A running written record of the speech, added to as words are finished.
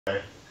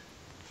And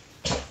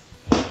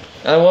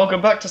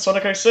welcome back to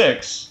Sonic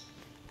 06.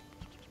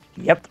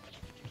 Yep.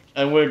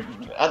 And we're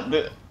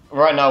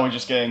right now we're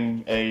just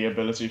getting a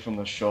ability from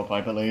the shop, I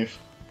believe.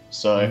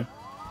 So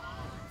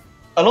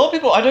a lot of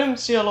people, I don't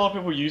see a lot of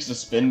people use the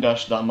spin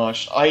dash that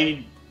much.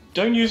 I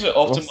don't use it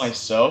often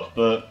myself,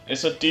 but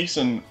it's a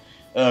decent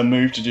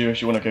move to do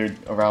if you want to go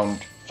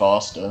around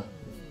faster.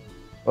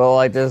 Well,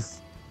 I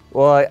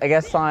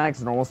guess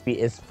Sonic's normal speed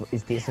is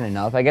decent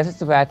enough. I guess it's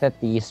the fact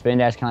that the spin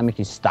dash kind of makes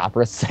you stop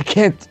for a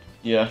second.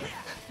 Yeah.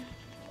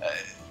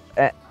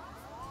 By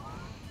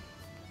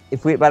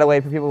the way,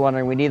 for people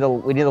wondering, we need the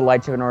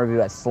light chip in order to do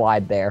that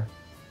slide there.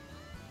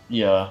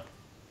 Yeah.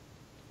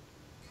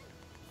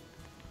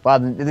 Wow,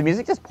 did the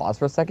music just pause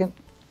for a second?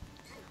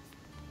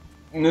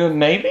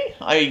 Maybe?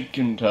 I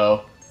couldn't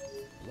tell.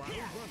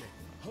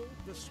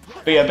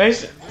 But yeah,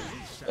 basically,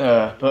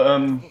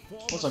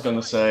 what's I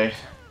gonna say?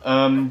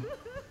 Oh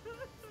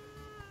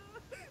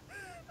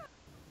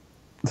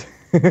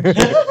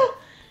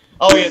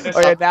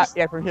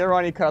yeah, from here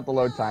on you cut out the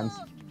load times.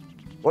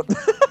 What?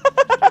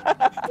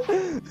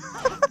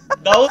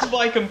 That was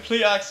by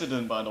complete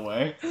accident, by the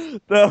way.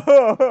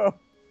 No.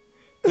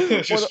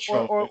 Just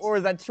or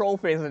is that troll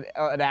face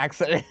an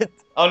accident?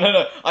 Oh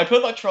no, I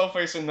put that troll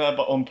face in there,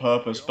 but on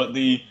purpose. But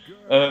the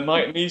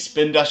me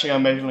spin dashing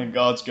and making the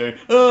guards go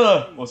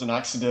was an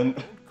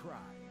accident.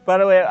 By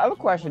the way, I have a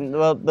question.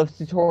 The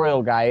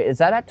tutorial guy, is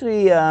that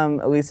actually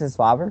Elisa's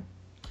father?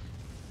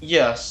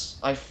 Yes,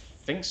 I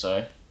think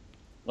so.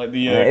 Like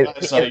the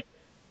guy's like,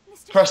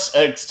 press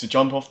X to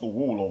jump off the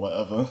wall or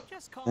whatever.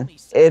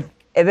 If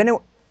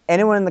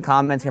anyone in the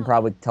comments can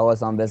probably tell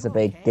us on this if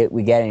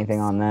we get anything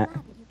on that.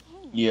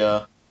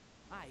 Yeah.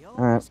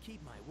 Alright.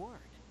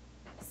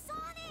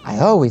 I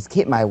always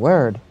keep my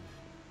word.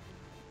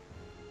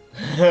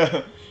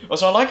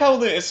 Also, I like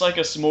how it's like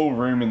a small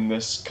room in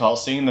this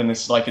cutscene, and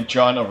it's like a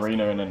giant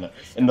arena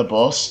in the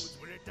boss.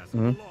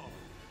 Mm-hmm.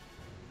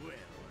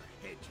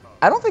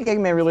 I don't think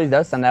Eggman really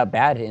does sound that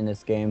bad in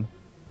this game.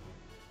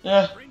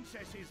 Yeah.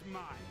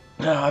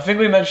 I think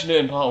we mentioned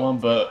it in part 1,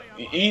 but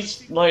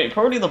he's like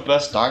probably the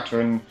best actor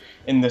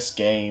in this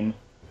game.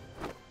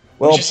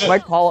 Well,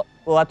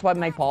 well, that's why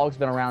Mike Pollock's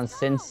been around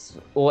since.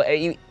 Well,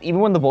 even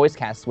when the voice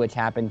cast switch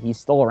happened, he's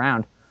still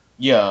around.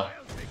 Yeah.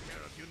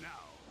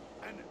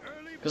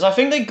 Because I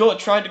think they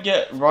tried to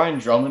get Ryan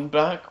Drummond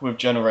back with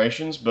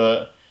Generations,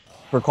 but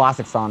for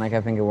Classic Sonic,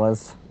 I think it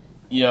was.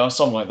 Yeah, or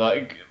something like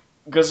that.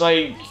 Because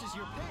I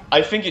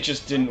think it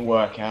just didn't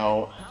work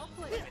out.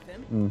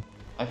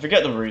 I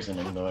forget the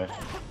reasoning though.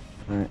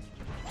 Right.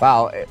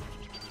 Wow.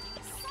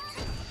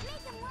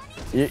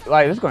 This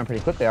is going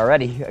pretty quickly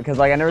already, because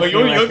like I never. Well,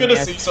 you're gonna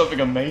see something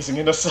amazing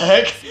in a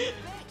sec.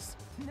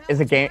 Is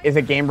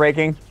it game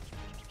breaking?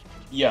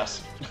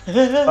 Yes.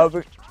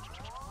 Okay.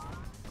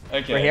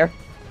 Right here.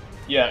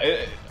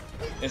 Yeah,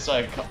 it's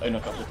like in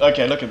a couple.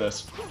 Okay, look at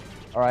this.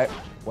 All right.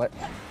 What?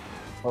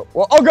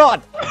 Oh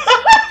God!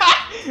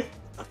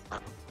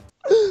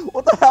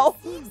 What the hell?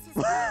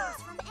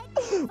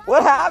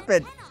 What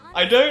happened?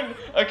 I don't.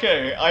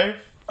 Okay, I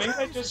think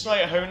I just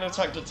like hone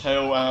attacked the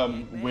tail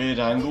weird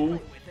angle,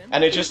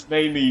 and it just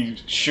made me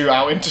shoot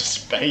out into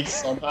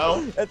space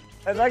somehow. It's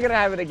not gonna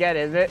happen again,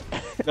 is it?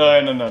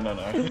 No.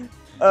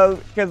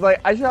 Because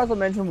like I should also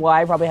mention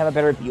why I probably have a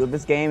better view of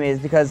this game is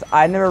because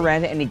I never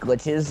ran into any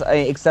glitches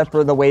except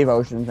for the wave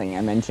ocean thing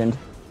I mentioned.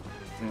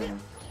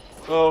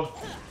 Well,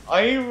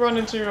 I run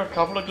into a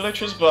couple of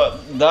glitches, but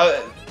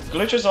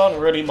glitches aren't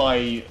really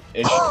my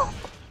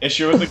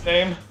issue with the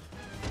game.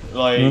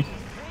 Like,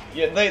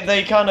 yeah,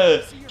 they kind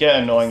of get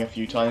annoying a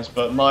few times,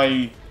 but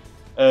my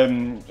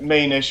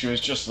main issue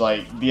is just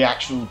like the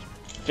actual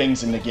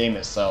things in the game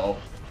itself.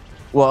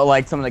 Well,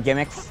 like some of the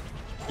gimmicks.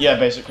 Yeah,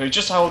 basically,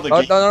 just how the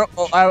game... No,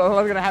 I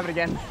was gonna have it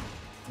again.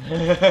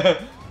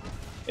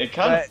 It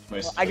kind of...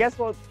 I guess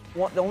one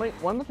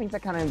of the things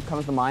that kind of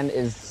comes to mind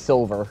is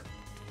silver.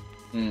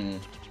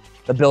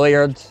 The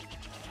billiards.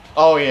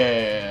 Oh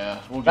yeah.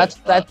 We'll get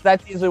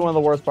that's usually one of the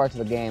worst parts of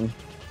the game.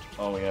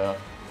 Oh yeah.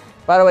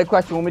 By the way,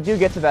 question: when we do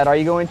get to that, are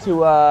you going to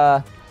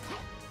well,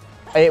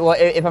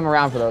 if I'm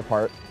around for that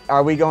part,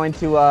 are you going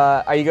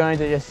to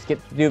just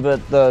do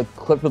the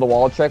clip through the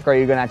wall trick, or are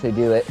you going to actually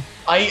do it?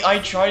 I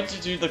tried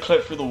to do the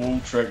clip through the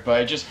wall trick,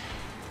 but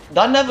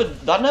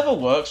that never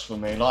works for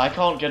me. Like I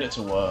can't get it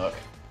to work.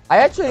 I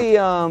actually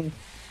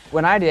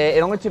when I did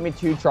it only took me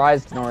 2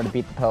 tries in order to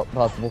beat the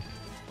puzzle.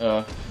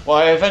 Well,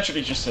 I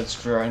eventually just said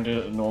screw it and did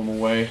it the normal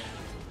way.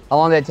 How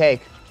long did it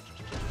take?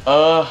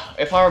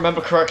 If I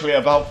remember correctly,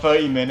 about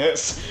 30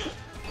 minutes.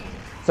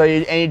 So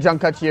you jump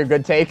cut to your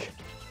good take?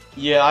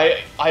 Yeah,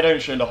 I don't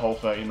show the whole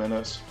 30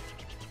 minutes.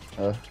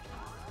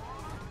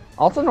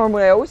 Also,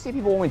 normally I always see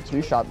people only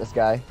 2-shot this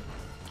guy.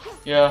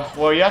 Yeah,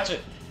 well you have to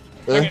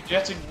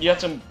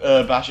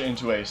bash it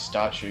into a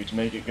statue to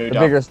make it go down. The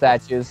bigger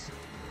statues.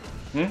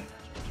 The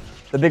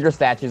bigger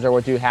statues are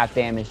what do half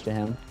damage to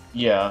him.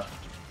 Yeah.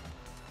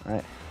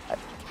 Right.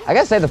 I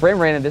gotta say the frame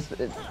rate in this,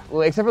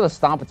 well, except for the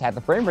stomp attack,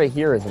 the frame rate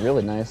here is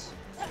really nice.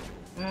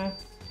 Yeah,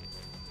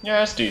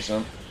 it's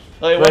decent.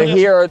 Like, but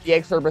here, the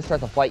egg serpents start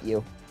to fight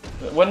you.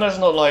 when there's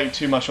not like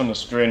too much on the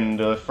screen,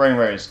 the frame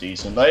rate is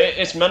decent. Like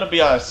it's meant to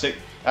be at 60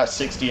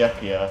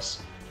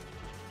 FPS.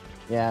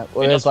 Yeah,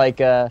 well, there's like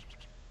well,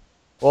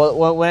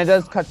 when it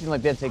does cutscenes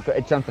like this,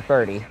 it jumps to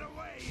 30.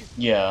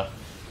 Yeah.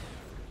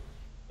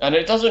 And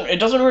it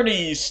doesn't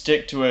really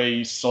stick to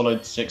a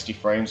solid 60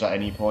 frames at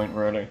any point,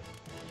 really,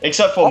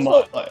 except for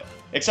Also,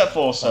 except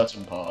for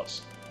certain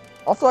parts.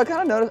 Also, I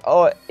kind of noticed.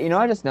 Oh, you know,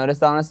 I just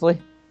noticed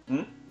honestly.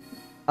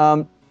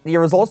 The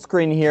result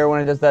screen here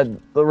when it does the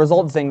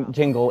result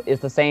jingle is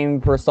the same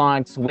for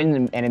Sonic's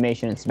win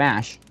animation in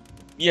Smash.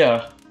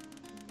 Yeah.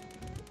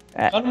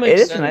 Kind of It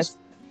makes is sense. nice.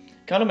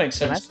 Kind of makes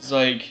sense. It's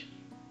like,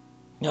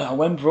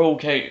 when Brawl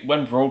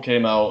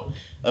came out,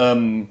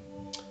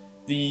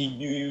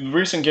 the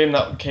recent game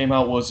that came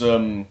out was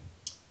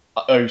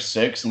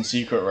 06 and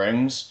Secret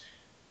Rings,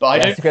 but I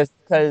don't. Because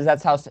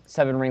that's how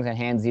Seven Rings and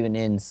Hands even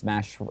in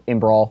Smash in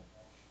Brawl.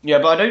 Yeah,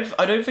 but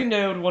I don't think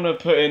they would want to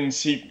put in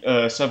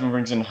Seven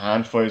Rings in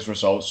Hand for his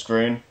results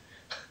screen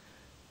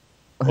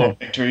or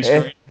victory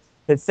screen.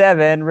 It's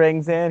 7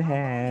 rings in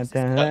hand.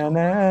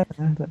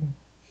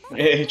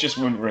 It just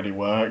wouldn't really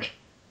work.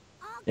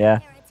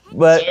 Yeah,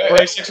 but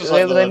So, 06 was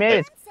like they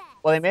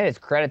made its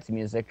credits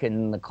music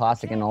in the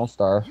classic and All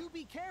Star.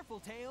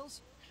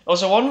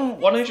 Also,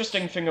 one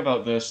interesting thing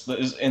about this that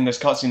is in this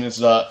cutscene is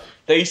that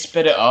they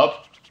sped it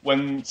up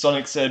when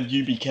Sonic said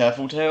 "You be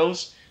careful,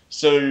 Tails,"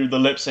 so the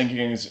lip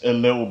syncing is a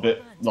little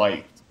bit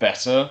like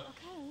better.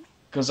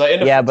 Because like, in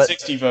the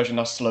 360 version,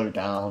 that's slowed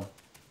down.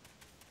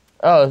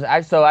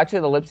 Oh, so actually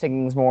the lip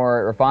syncing is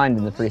more refined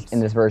in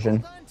this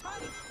version.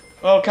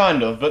 Well,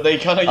 kind of, but they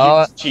kind of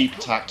use cheap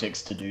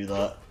tactics to do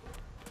that.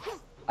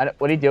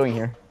 What are you doing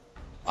here?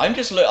 I'm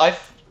just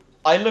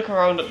I look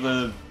around at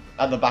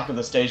the back of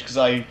the stage because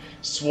I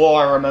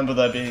swore I remember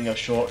there being a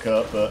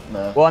shortcut, but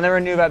no. Well, I never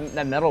knew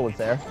that metal was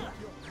there.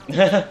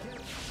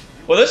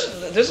 Well, this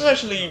is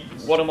actually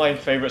one of my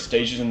favorite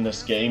stages in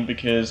this game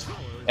because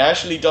it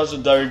actually does a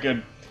very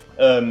good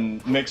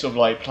mix of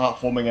like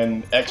platforming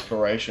and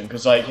exploration.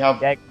 Because like you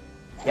have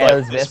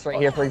there's this right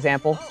here, for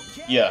example.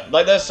 Yeah,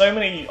 like there's so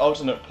many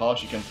alternate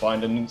paths you can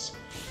find, and it's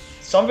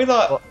something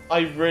that I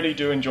really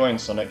do enjoy in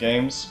Sonic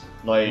games.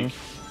 Like,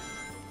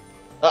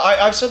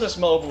 I've said this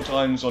multiple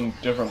times on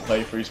different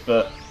playthroughs,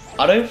 but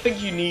I don't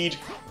think you need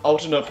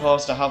alternate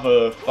paths to have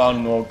a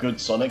fun or good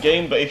Sonic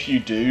game. But if you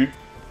do,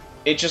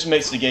 it just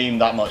makes the game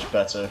that much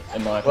better,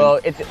 in my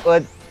opinion.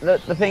 Well,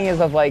 the thing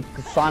is of like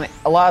Sonic,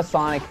 a lot of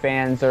Sonic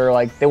fans are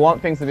like they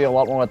want things to be a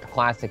lot more like the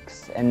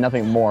classics and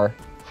nothing more.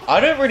 I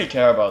don't really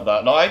care about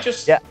that. No, I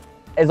just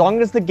as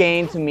long as the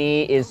game to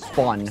me is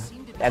fun,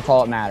 that's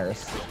all that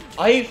matters.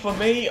 For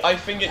me, I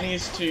think it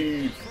needs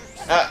to.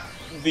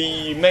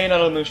 The main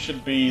element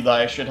should be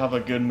that it should have a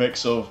good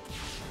mix of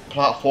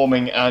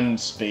platforming and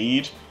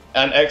speed,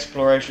 and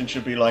exploration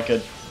should be like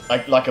a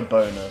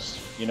bonus,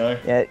 you know?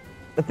 Yeah.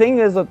 The thing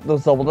is with the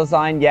level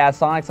design,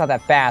 Sonic's not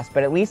that fast,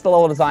 but at least the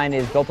level design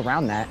is built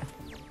around that.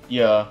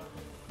 Yeah.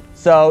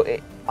 So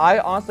I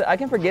honestly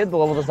can forgive the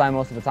level design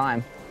most of the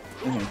time.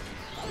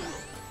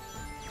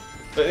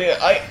 But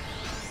yeah,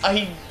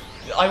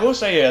 I will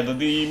say that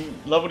the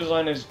level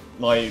design is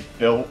like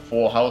built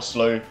for how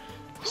slow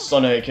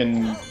Sonic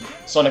and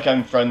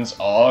friends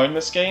are in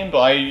this game,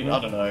 but I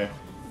don't know.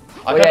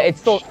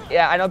 It's still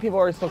I know people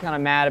are still kind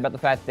of mad about the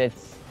fact that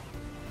it's.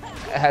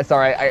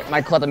 Sorry,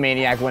 my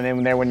kleptomaniac went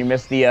in there when you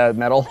missed the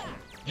medal.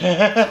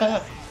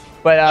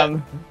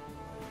 But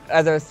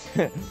as I was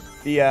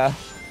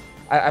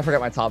I forgot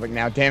my topic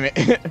now. Damn it.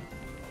 Did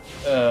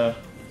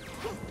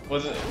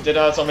it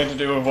have something to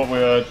do with what we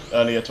were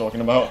earlier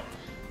talking about?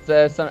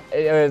 I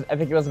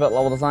think it was about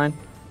level design.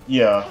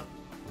 Yeah.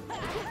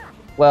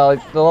 Well,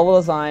 the level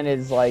design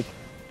is like,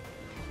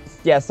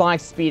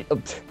 Sonic's speed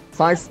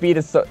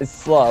is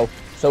slow.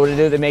 So what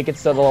they make it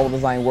so the level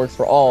design works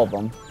for all of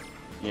them.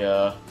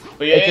 Yeah,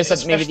 but yeah, it's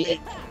just maybe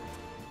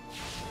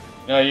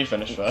No, you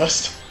finish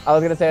first. I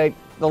was gonna say like,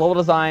 the level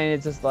design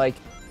is just like,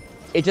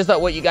 it's just like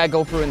what you gotta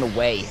go through in the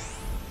way.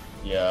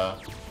 Yeah.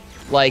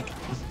 Like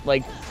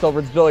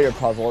Silver's billiard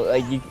puzzle.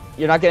 Like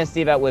you're not gonna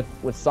see that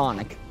with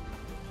Sonic.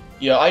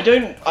 Yeah, I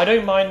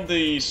don't mind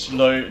the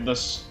slow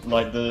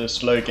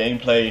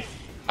gameplay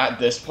at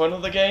this point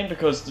of the game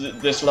because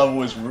this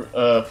level is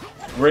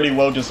really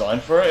well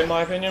designed for it in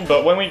my opinion.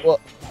 But when we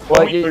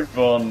move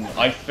on,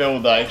 I feel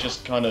that it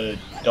just kind of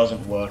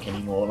doesn't work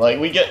anymore. Like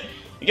you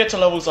get to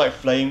levels like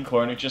Flame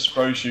Core and it just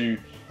throws you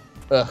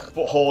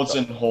hordes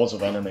and hordes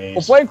of enemies.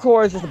 Well, Flame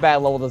Core is just a bad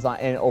level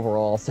design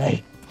overall, I'll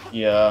say.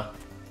 Yeah.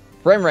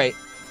 Frame rate.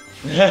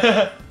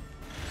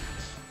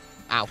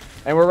 Ow.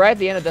 And we're right at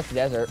the end of Dusty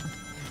Desert.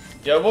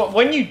 Yeah, well,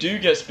 when you do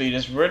get speed,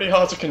 it's really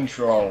hard to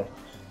control.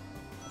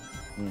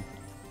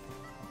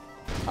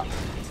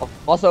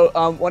 Also,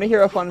 want to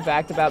hear a fun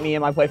fact about me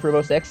and my playthrough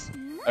of 06?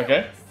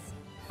 Okay.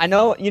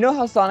 You know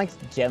how Sonic's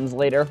gems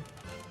later?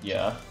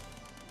 Yeah.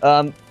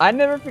 I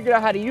never figured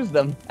out how to use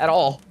them at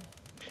all.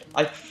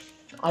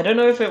 I don't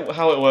know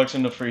how it works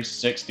in the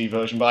 360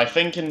 version, but I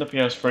think in the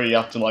PS3 you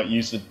have to like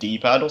use the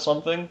D-pad or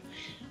something.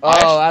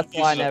 Oh, that's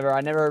why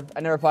I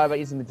never thought about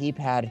using the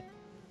D-pad.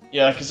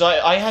 Yeah, because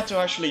I had to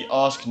actually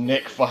ask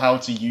Nick for how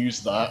to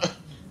use that.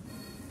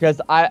 Because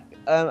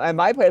in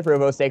my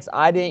playthrough of 06,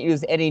 I didn't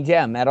use any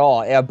gem at all.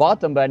 I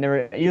bought them, but I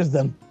never used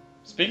them.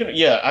 Speaking of,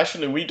 yeah,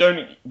 actually, we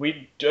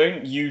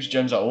don't use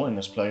gems at all in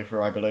this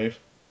playthrough, I believe.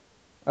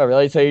 Oh,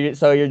 really? So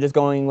you're just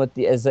going with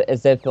the as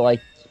if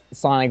like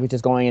Sonic was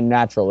just going in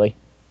naturally.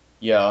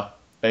 Yeah,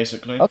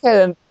 basically.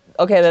 Okay,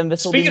 then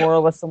this will be Speaking more or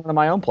less similar to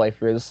my own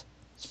playthroughs.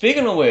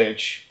 Speaking of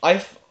which,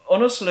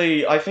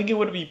 honestly I think it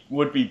would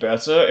be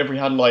better if we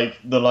had like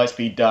the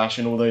Lightspeed Dash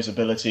and all those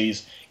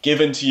abilities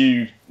given to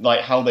you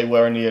like how they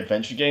were in the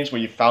adventure games, where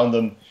you found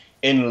them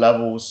in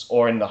levels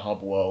or in the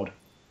hub world.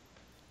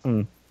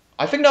 Hmm.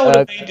 I think that would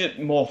have made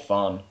it more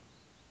fun.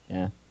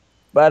 Yeah.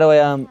 By the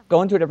way,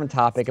 going to a different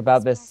topic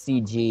about this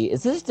CG.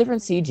 Is this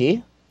different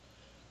CG?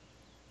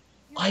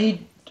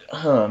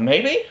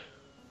 Maybe?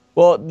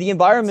 Well, the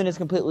environment is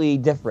completely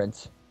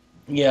different.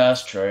 Yeah,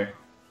 that's true.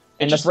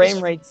 It And just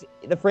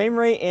the frame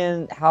rate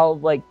and how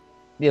like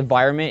the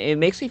environment, it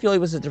makes me feel like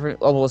it was a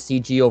different level of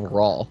CG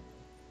overall.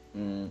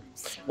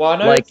 Well, I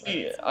know Like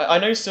I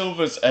know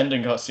Silver's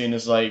ending cutscene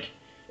is like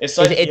it's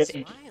like it's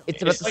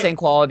about the same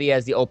quality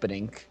as the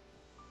opening.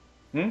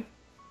 Hmm?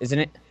 Isn't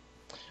it?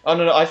 Oh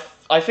no,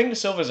 I think the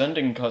Silver's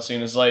ending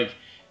cutscene is like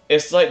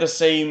it's like the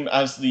same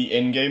as the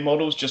in-game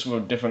models, just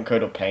with a different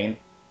coat of paint.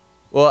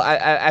 Well,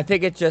 I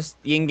think it's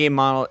just the in-game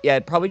model. Yeah,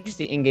 probably just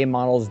the in-game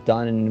model is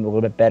done and a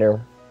little bit better.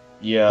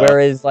 Yeah.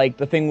 Whereas, like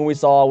the thing we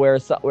saw where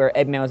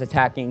Eggman was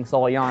attacking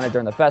Soleanna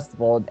during the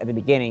festival at the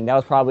beginning, that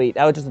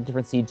was just a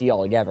different CG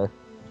altogether.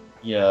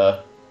 Yeah.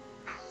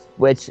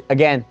 Which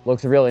again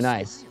looks really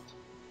nice.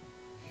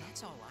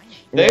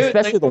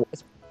 Especially the.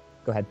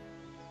 Go ahead.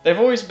 They've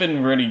always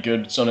been really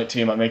good, Sonic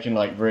Team, at making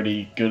like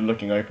really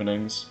good-looking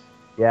openings.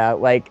 Yeah,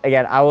 like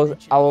again, I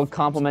will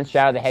compliment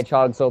Shadow the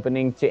Hedgehog's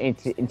opening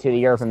into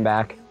the Earth and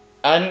back.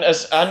 And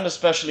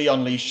especially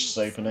Unleashed's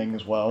opening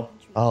as well.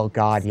 Oh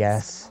God,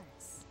 yes.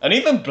 And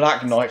even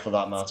Black Knight for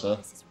that matter.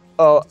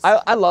 Oh,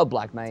 I love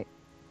Black Knight.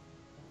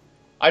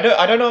 I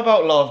don't know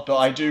about love, but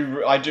I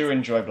do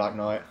enjoy Black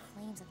Knight.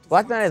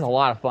 Black Knight is a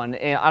lot of fun,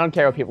 and I don't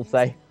care what people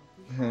say.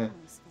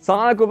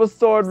 Sonic with a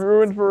sword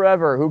ruined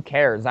forever. Who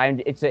cares?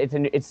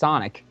 It's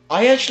Sonic.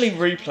 I actually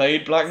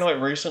replayed Black Knight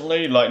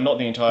recently, like not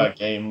the entire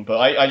game, but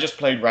I just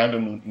played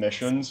random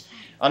missions,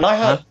 and I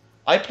had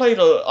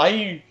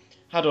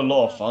a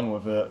lot of fun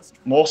with it,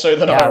 more so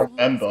than I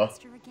remember.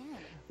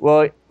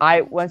 Well,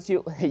 did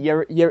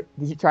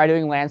you try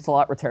doing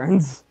Lancelot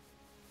Returns?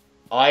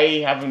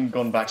 I haven't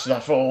gone back to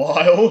that for a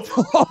while.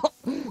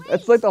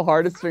 That's like the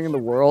hardest thing in the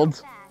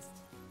world.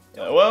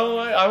 Yeah, well,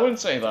 I wouldn't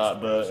say that,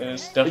 but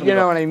it's definitely. You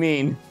know what I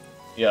mean?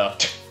 Yeah.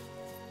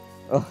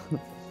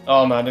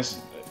 Oh man,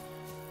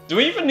 do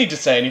we even need to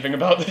say anything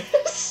about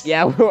this?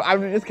 Yeah,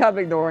 I'm just kind of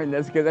ignoring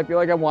this because I feel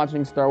like I'm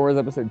watching Star Wars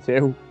Episode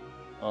 2.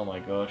 Oh my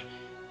gosh.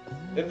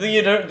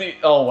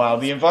 Oh wow,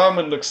 the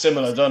environment looks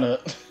similar, doesn't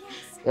it?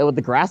 Yeah, well,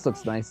 the grass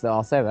looks nice though,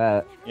 I'll say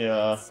that.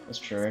 Yeah, that's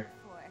true.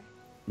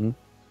 Hmm?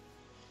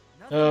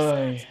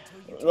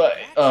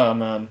 Oh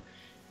man.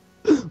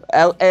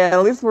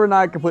 At least we're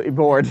not completely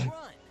bored.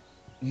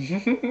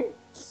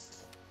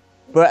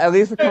 But at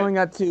least we're coming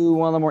up to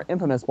one of the more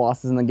infamous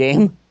bosses in the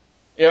game.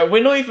 Yeah,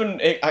 we're not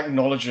even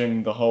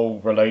acknowledging the whole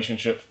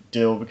relationship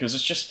deal because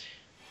it's just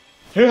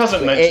who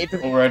hasn't mentioned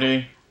it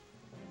already?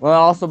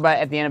 Well, also, but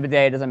at the end of the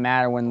day, it doesn't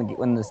matter when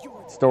the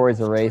story's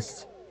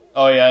erased.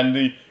 Oh yeah, and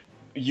the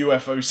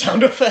UFO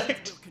sound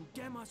effect.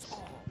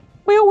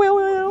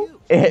 You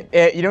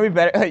know,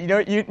 better. You know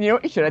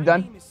what you should have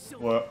done?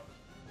 What?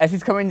 As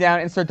he's coming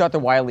down, insert Dr.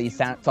 Wily's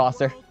sound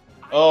tosser.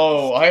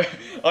 Oh, I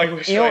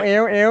wish. Ew.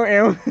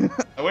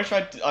 I wish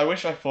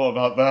I thought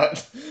about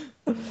that.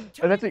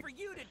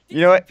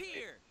 You know what?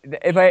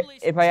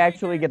 If I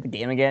actually get the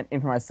game again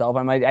in for myself,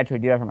 I might actually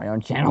do that for my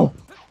own channel.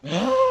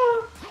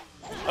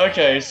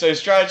 Okay, so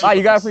strategy. Oh,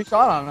 you got a free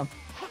shot on him.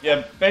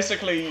 Yeah,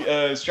 basically,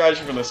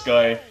 strategy for this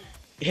guy.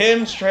 Hit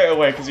him straight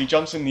away because he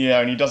jumps in the air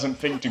and he doesn't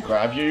think to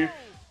grab you.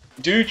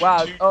 Do two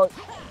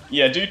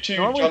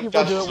jump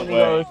dashes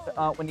away.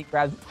 When he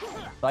grabs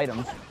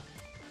items.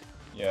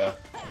 Yeah.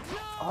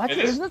 Oh,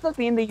 isn't this the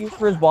theme they used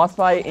for his boss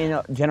fight in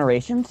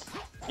Generations?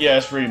 Yeah,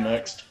 it's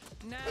remixed.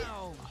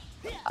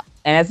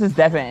 And that's his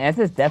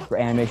death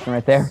animation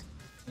right there.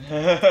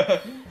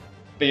 But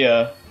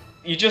yeah,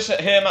 you just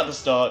hit him at the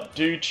start,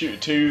 do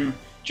two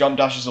jump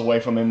dashes away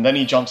from him, then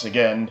he jumps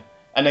again,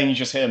 and then you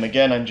just hit him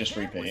again and just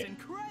repeat.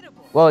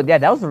 Well, yeah,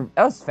 that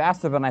was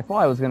faster than I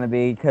thought it was gonna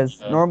be, because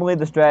normally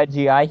the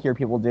strategy I hear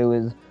people do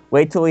is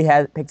wait till he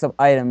picks up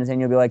items, and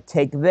you'll be like,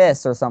 take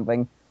this or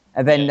something,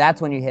 and then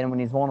that's when you hit him when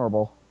he's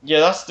vulnerable. Yeah,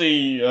 that's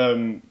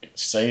the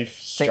safe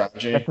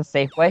strategy. That's the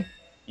safe way?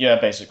 Yeah,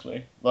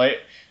 basically.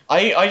 Like,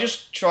 I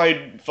just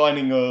tried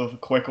finding a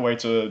quicker way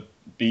to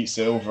beat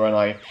Silver,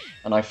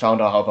 and I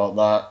found out about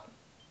that.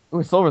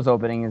 Ooh, Silver's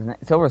opening, isn't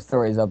it? Silver's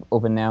story is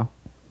open now.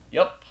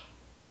 Yep.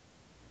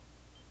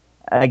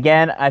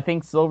 Again, I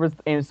think Silver's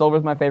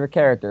my favorite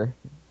character.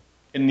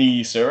 In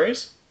the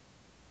series?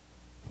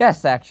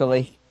 Yes,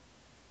 actually.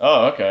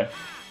 Oh, okay.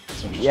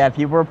 Yeah,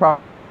 people were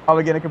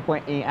Probably gonna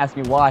complain and ask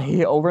me why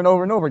over and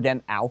over and over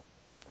again. Ow.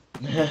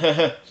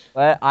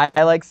 But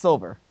I like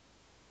Silver.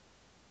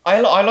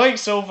 I like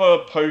Silver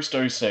post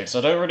 '06.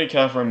 I don't really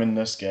care for him in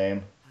this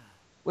game.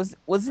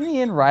 Wasn't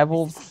he in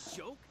Rivals?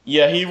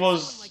 Yeah, he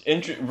was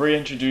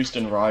reintroduced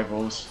in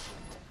Rivals.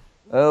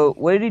 Oh,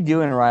 what did he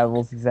do in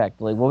Rivals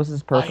exactly? What was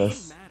his I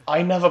purpose?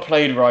 I never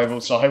played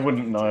Rivals, so I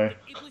wouldn't know.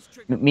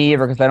 Me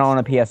either, because I don't own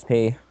a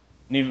PSP.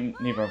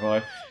 Neither have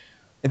I.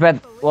 In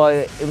fact, well,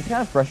 it was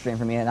kind of frustrating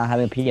for me not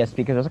having a PSP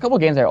because there's a couple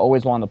of games I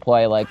always wanted to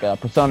play, like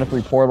Persona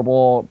 3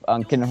 Portable,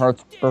 Kingdom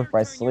Hearts Birth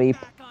by Sleep,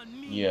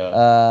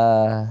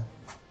 Yeah.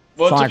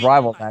 Well, Sonic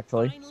Rivals,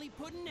 actually.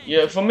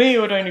 yeah, for me it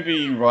would only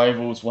be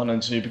Rivals 1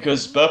 and 2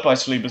 because Birth by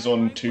Sleep is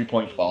on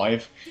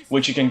 2.5,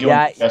 which you can get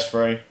on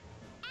PS3.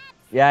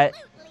 Yeah.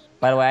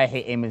 By the way, I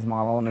hate Amy's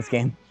model in this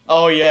game.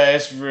 Oh yeah,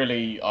 it's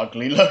really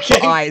ugly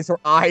looking. Her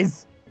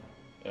eyes.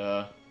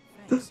 Yeah.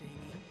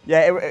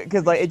 Yeah,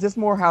 because like it's just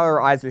more how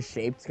her eyes are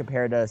shaped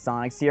compared to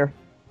Sonic's here.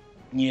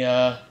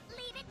 Yeah.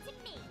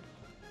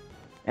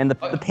 And the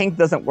pink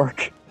doesn't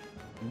work.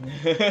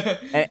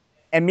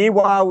 And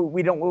meanwhile,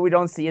 what we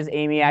don't see is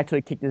Amy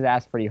actually kicked his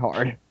ass pretty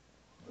hard.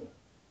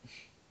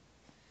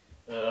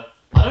 I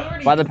don't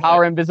really by the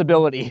power of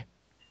invisibility.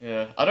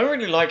 Yeah, I don't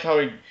really like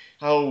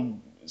how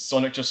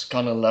Sonic just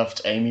kind of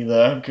left Amy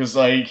there because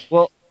like,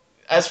 well,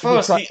 as far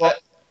as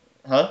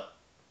huh?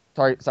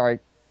 Sorry.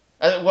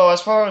 Well,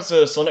 as far as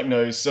Sonic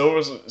knows,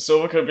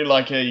 Silver could be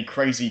like a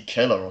crazy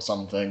killer or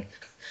something.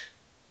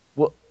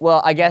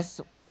 Well, I guess.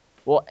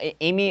 Well,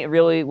 Amy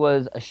really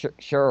was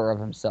sure of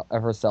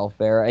herself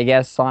there. I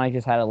guess Sonic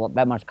just had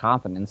that much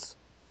confidence.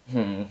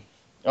 I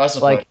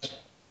suppose. Like,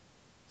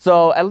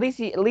 so at least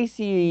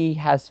he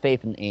has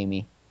faith in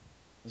Amy.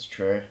 That's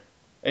true.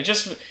 It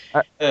just,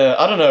 I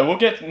don't know. We'll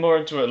get more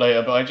into it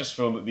later, but I just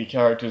feel that the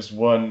characters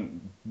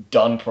weren't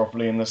done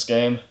properly in this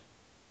game.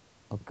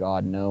 Oh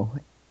God, no.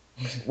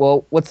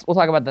 Well, we'll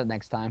talk about that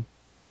next time.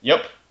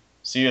 Yep.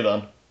 See you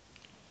then.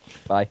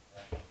 Bye.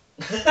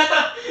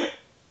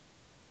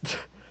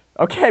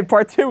 Okay,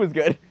 part 2 was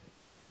good.